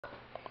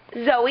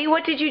Zoe,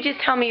 what did you just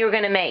tell me you were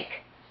going to make?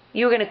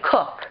 You were going to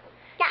cook.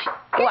 Yeah.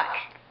 What?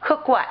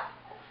 Cook what?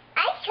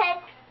 I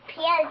cook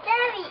peanut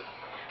jelly.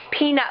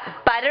 Peanut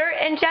butter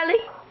and jelly?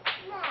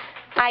 Yeah.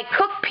 I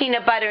cook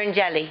peanut butter and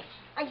jelly.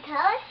 And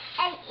toast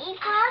and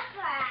equal.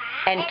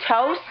 And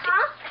toast?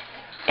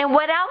 And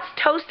what else?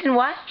 Toast and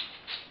what?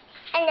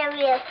 And then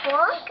we have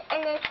fork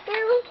and a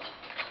spoon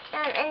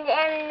and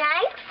a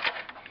knife.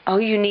 Oh,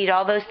 you need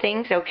all those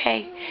things?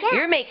 Okay. Yeah.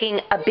 You're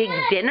making a big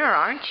dinner,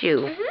 aren't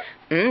you?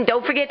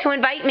 Don't forget to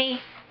invite me.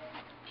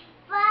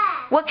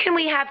 What can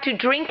we have to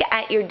drink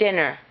at your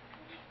dinner?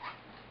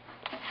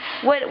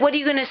 What are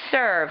you going to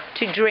serve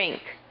to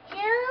drink?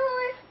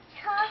 Juice,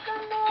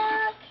 chocolate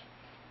milk,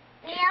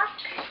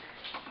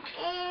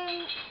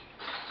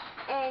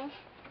 and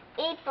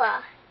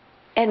apple.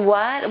 And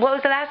what? What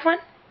was the last one?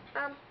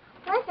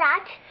 What's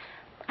that?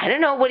 I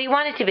don't know. What do you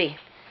want it to be?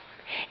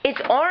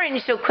 It's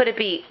orange, so could it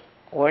be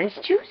orange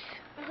juice?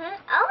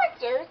 Orange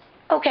juice.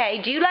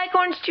 Okay. Do you like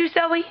orange juice,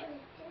 Zoe?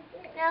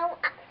 No,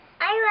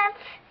 I love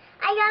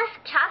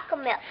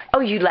chocolate milk. Oh,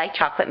 you like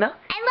chocolate milk?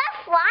 I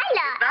love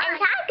water and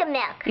chocolate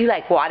milk. You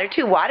like water,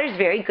 too. Water's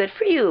very good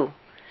for you.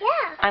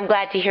 Yeah. I'm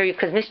glad to hear you,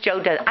 because Miss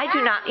Jo does. I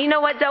do not. You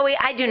know what, Zoe?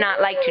 I do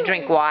not like to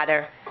drink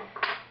water.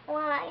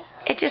 Why?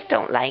 I just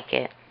don't like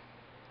it.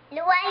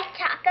 You like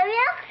chocolate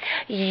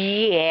milk?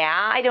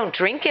 Yeah, I don't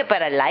drink it,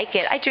 but I like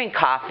it. I drink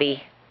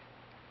coffee.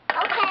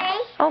 Okay.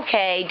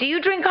 Okay. Do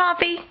you drink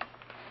coffee?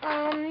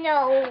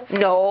 No.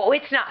 No,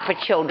 it's not for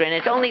children.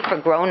 It's only for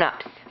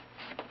grown-ups.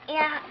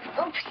 Yeah.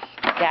 Oops.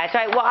 That's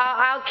right. Well,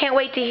 I can't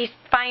wait to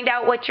find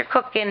out what you're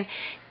cooking.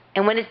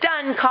 And when it's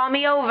done, call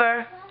me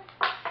over.